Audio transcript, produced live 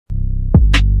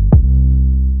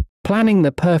Planning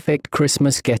the perfect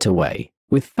Christmas getaway,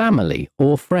 with family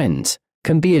or friends,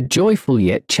 can be a joyful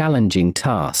yet challenging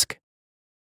task.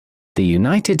 The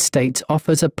United States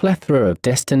offers a plethora of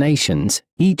destinations,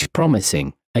 each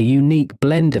promising a unique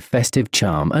blend of festive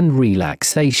charm and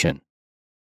relaxation.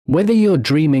 Whether you're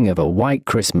dreaming of a white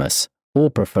Christmas or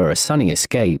prefer a sunny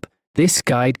escape, this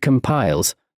guide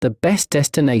compiles the best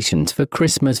destinations for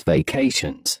Christmas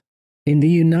vacations in the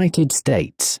United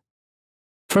States.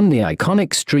 From the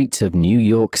iconic streets of New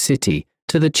York City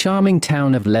to the charming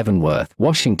town of Leavenworth,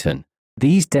 Washington,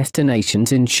 these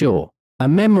destinations ensure a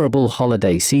memorable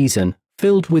holiday season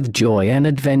filled with joy and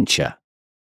adventure.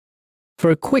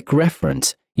 For a quick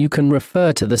reference, you can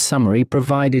refer to the summary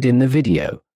provided in the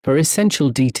video for essential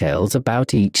details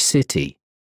about each city.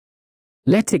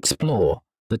 Let's explore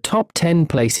the top 10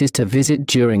 places to visit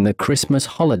during the Christmas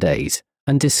holidays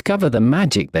and discover the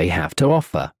magic they have to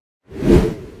offer.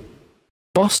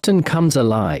 Boston comes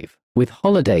alive with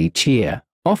holiday cheer,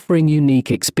 offering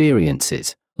unique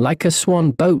experiences like a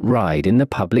swan boat ride in the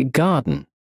public garden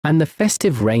and the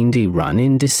festive reindeer run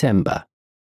in December.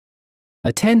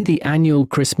 Attend the annual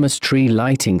Christmas tree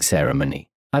lighting ceremony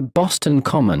at Boston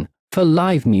Common for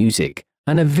live music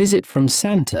and a visit from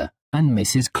Santa and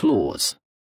Mrs. Claus.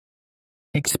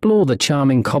 Explore the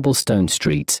charming cobblestone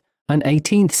streets and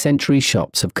 18th century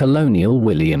shops of colonial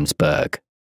Williamsburg.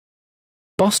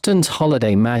 Boston's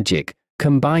holiday magic,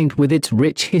 combined with its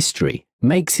rich history,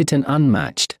 makes it an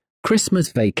unmatched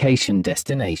Christmas vacation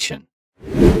destination.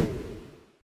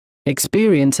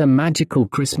 Experience a magical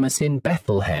Christmas in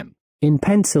Bethlehem, in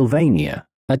Pennsylvania,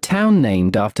 a town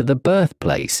named after the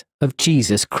birthplace of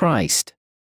Jesus Christ.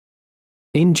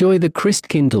 Enjoy the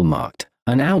Christkindlmarkt,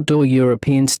 an outdoor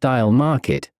European-style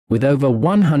market with over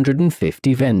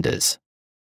 150 vendors.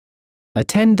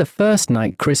 Attend the First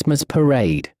Night Christmas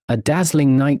Parade, a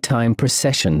dazzling nighttime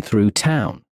procession through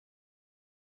town.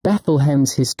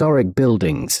 Bethlehem's historic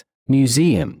buildings,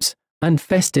 museums, and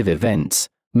festive events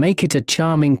make it a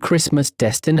charming Christmas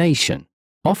destination,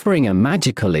 offering a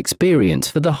magical experience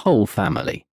for the whole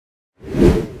family.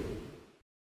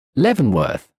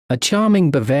 Leavenworth, a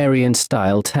charming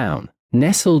Bavarian-style town,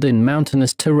 nestled in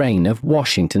mountainous terrain of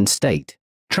Washington state,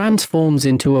 transforms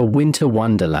into a winter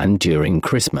wonderland during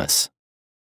Christmas.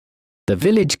 The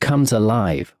village comes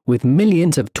alive with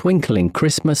millions of twinkling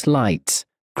Christmas lights,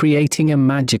 creating a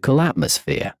magical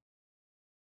atmosphere.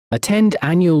 Attend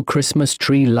annual Christmas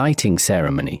tree lighting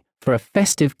ceremony for a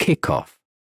festive kickoff.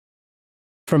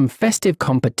 From festive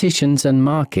competitions and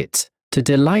markets to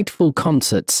delightful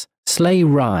concerts, sleigh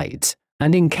rides,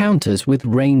 and encounters with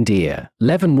reindeer,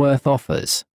 Leavenworth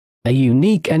offers a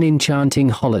unique and enchanting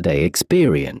holiday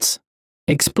experience.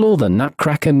 Explore the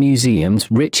Nutcracker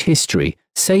Museum's rich history,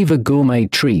 savor gourmet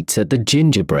treats at the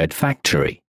Gingerbread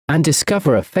Factory, and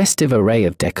discover a festive array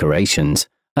of decorations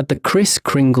at the Kris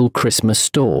Kringle Christmas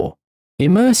store.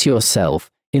 Immerse yourself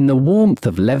in the warmth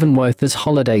of Leavenworth's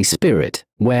holiday spirit,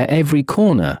 where every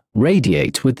corner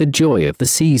radiates with the joy of the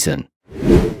season.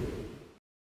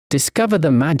 Discover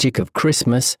the magic of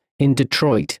Christmas in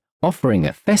Detroit, offering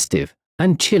a festive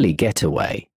and chilly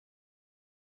getaway.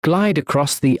 Glide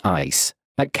across the ice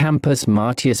at Campus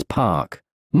Martius Park.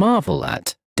 Marvel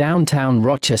at downtown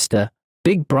Rochester,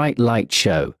 Big Bright Light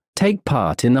Show. Take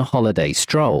part in the holiday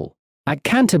stroll at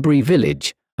Canterbury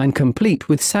Village and complete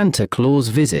with Santa Claus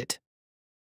visit.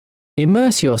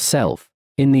 Immerse yourself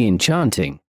in the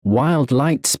enchanting wild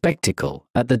light spectacle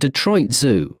at the Detroit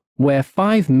Zoo, where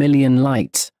 5 million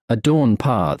lights adorn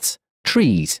paths,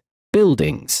 trees,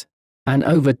 buildings, and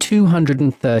over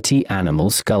 230 animal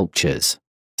sculptures.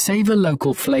 Savor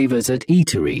local flavors at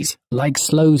eateries like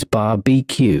Slow's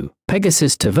BBQ,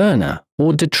 Pegasus Taverna,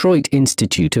 or Detroit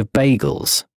Institute of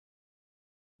Bagels.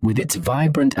 With its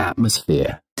vibrant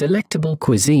atmosphere, delectable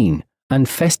cuisine, and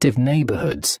festive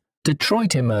neighborhoods,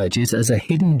 Detroit emerges as a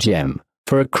hidden gem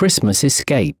for a Christmas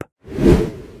escape.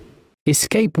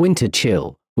 Escape winter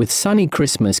chill with sunny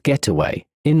Christmas getaway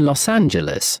in Los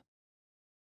Angeles.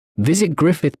 Visit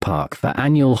Griffith Park for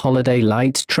annual holiday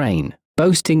lights train,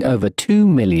 boasting over 2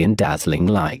 million dazzling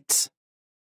lights.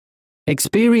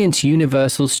 Experience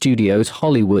Universal Studios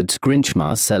Hollywood's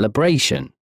Grinchmas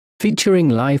celebration, featuring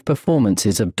live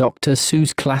performances of Dr.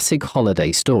 Seuss' classic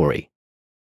holiday story.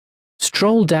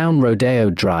 Stroll down Rodeo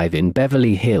Drive in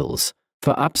Beverly Hills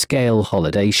for upscale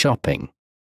holiday shopping.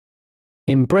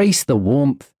 Embrace the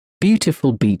warmth,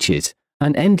 beautiful beaches,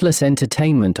 and endless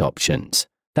entertainment options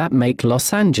that make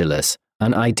Los Angeles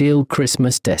an ideal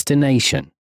Christmas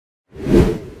destination.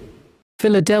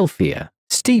 Philadelphia,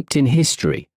 steeped in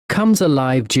history, comes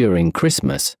alive during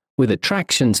Christmas with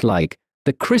attractions like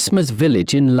the Christmas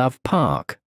Village in Love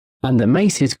Park, and the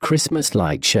Macy's Christmas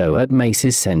Light Show at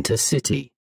Macy's Center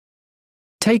City.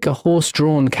 Take a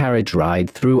horse-drawn carriage ride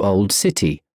through Old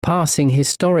City, passing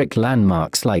historic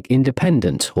landmarks like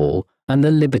Independence Hall and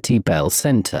the Liberty Bell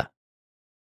Center.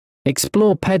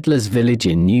 Explore Peddler's Village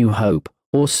in New Hope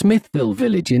or Smithville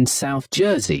Village in South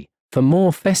Jersey for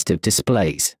more festive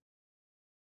displays.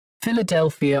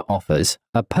 Philadelphia offers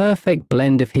a perfect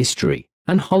blend of history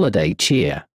and holiday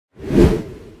cheer.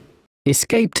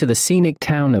 Escape to the scenic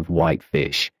town of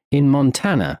Whitefish in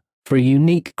Montana for a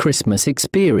unique Christmas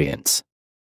experience.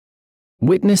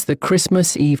 Witness the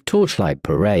Christmas Eve Torchlight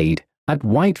Parade at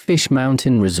Whitefish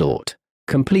Mountain Resort,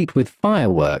 complete with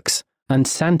fireworks and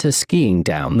Santa skiing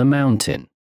down the mountain.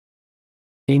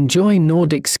 Enjoy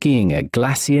Nordic skiing at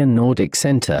Glacier Nordic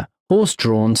Center,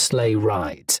 horse-drawn sleigh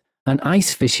rides, and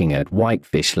ice fishing at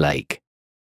Whitefish Lake.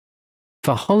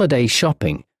 For holiday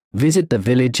shopping, visit the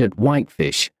village at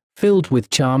Whitefish, filled with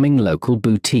charming local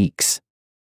boutiques.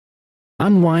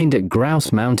 Unwind at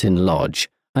Grouse Mountain Lodge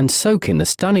and soak in the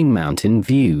stunning mountain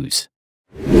views.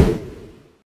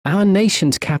 Our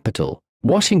nation's capital,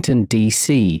 Washington,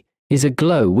 D.C., is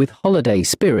aglow with holiday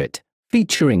spirit,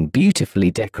 featuring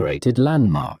beautifully decorated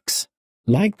landmarks,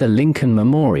 like the Lincoln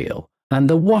Memorial and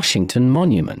the Washington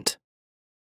Monument.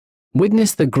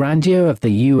 Witness the grandeur of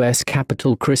the U.S.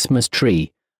 Capitol Christmas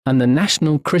tree and the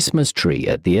National Christmas tree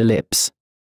at the Ellipse.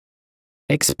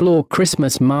 Explore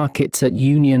Christmas markets at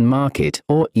Union Market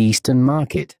or Eastern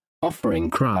Market, offering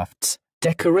crafts,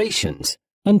 decorations,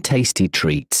 and tasty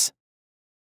treats.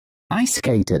 Ice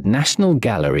skate at National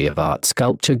Gallery of Art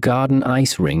Sculpture Garden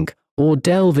Ice Rink or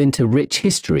delve into rich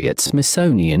history at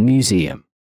Smithsonian Museum.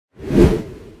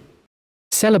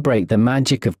 Celebrate the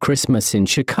magic of Christmas in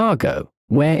Chicago,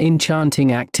 where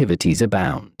enchanting activities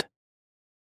abound.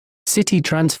 City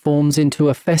transforms into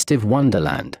a festive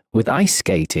wonderland with ice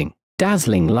skating,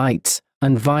 dazzling lights,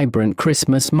 and vibrant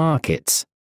Christmas markets.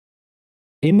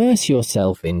 Immerse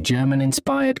yourself in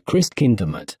German-inspired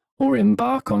Christkindlesmarkt or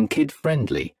embark on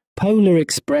kid-friendly Polar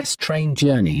Express train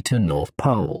journey to North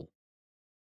Pole.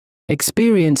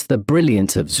 Experience the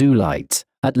brilliance of zoo lights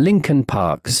at Lincoln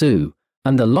Park Zoo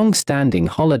and the long-standing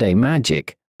holiday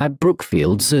magic at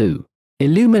Brookfield Zoo,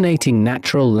 illuminating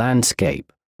natural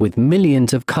landscape with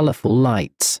millions of colorful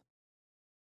lights.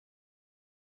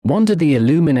 Wander the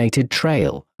illuminated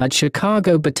trail at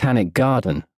Chicago Botanic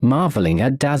Garden, marveling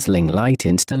at dazzling light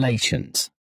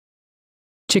installations.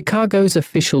 Chicago's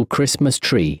official Christmas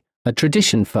tree, a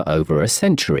tradition for over a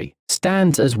century,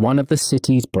 stands as one of the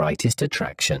city's brightest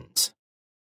attractions.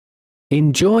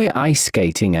 Enjoy ice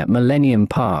skating at Millennium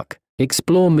Park,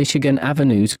 explore Michigan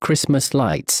Avenue's Christmas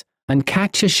lights, and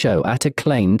catch a show at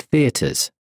acclaimed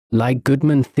theaters, like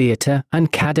Goodman Theater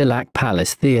and Cadillac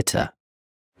Palace Theater.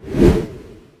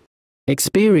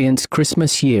 Experience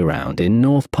Christmas year-round in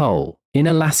North Pole, in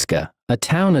Alaska, a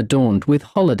town adorned with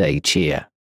holiday cheer.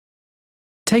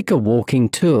 Take a walking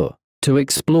tour to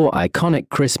explore iconic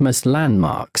Christmas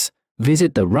landmarks,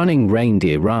 visit the Running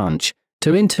Reindeer Ranch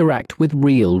to interact with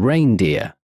real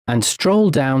reindeer, and stroll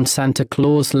down Santa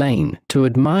Claus Lane to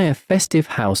admire festive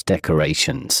house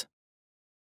decorations.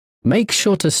 Make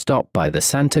sure to stop by the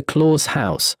Santa Claus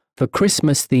house for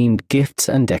Christmas-themed gifts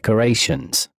and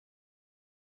decorations.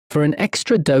 For an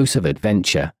extra dose of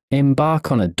adventure,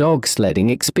 embark on a dog sledding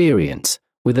experience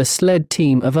with a sled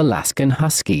team of Alaskan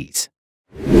Huskies.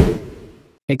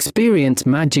 Experience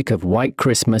magic of White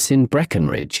Christmas in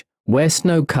Breckenridge, where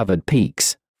snow-covered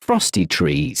peaks, frosty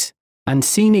trees, and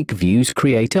scenic views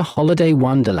create a holiday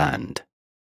wonderland.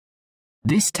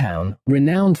 This town,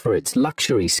 renowned for its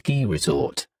luxury ski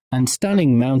resort and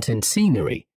stunning mountain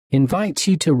scenery, invites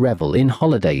you to revel in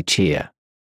holiday cheer.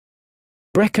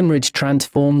 Breckenridge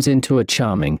transforms into a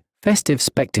charming, festive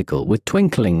spectacle with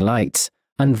twinkling lights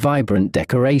and vibrant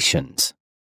decorations.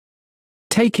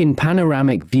 Take in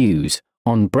panoramic views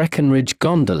on Breckenridge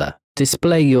Gondola,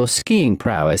 display your skiing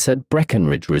prowess at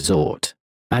Breckenridge Resort,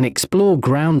 and explore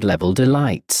ground-level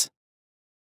delights.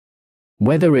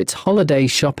 Whether it's holiday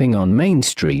shopping on Main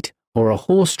Street or a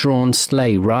horse-drawn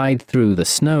sleigh ride through the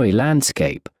snowy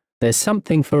landscape, there's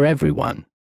something for everyone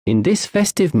in this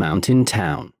festive mountain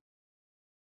town.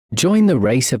 Join the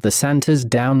race of the Santas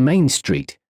down Main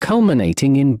Street,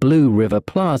 culminating in Blue River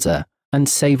Plaza, and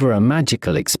savor a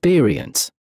magical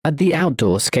experience at the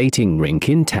outdoor skating rink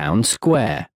in Town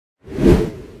Square.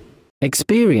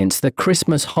 Experience the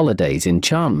Christmas holidays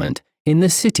enchantment in the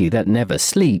city that never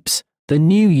sleeps, the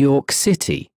New York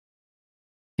City.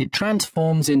 It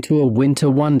transforms into a winter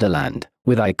wonderland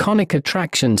with iconic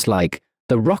attractions like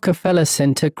the Rockefeller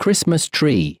Center Christmas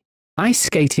tree, ice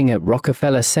skating at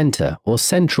Rockefeller Center or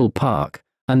Central Park,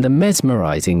 and the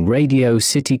mesmerizing Radio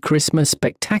City Christmas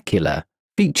Spectacular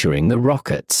featuring the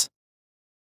Rockets.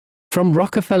 From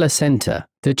Rockefeller Center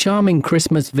to charming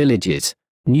Christmas villages,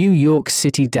 New York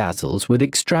City dazzles with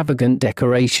extravagant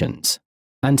decorations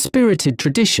and spirited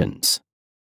traditions.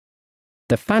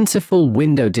 The fanciful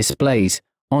window displays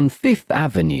on Fifth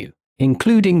Avenue,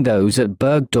 including those at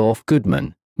Bergdorf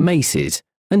Goodman, Macy's,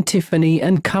 and Tiffany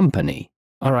 & Company,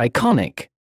 are iconic.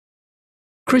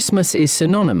 Christmas is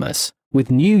synonymous with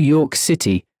New York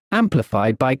City,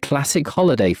 amplified by classic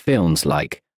holiday films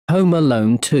like Home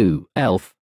Alone 2,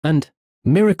 Elf, and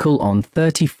Miracle on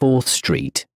 34th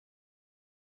Street.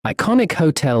 Iconic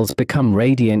hotels become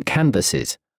radiant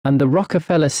canvases, and the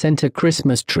Rockefeller Center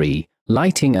Christmas tree,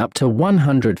 lighting up to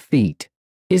 100 feet,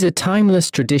 is a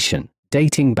timeless tradition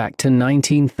dating back to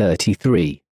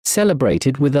 1933,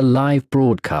 celebrated with a live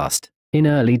broadcast in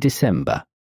early December.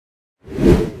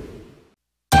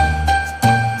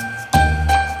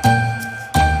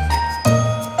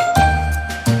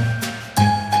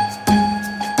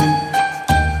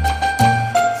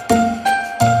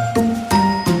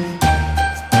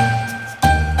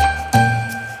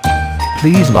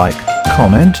 Please like,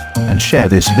 comment, and share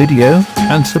this video,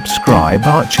 and subscribe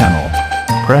our channel.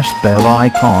 Press bell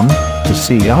icon to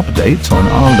see updates on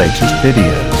our latest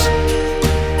videos.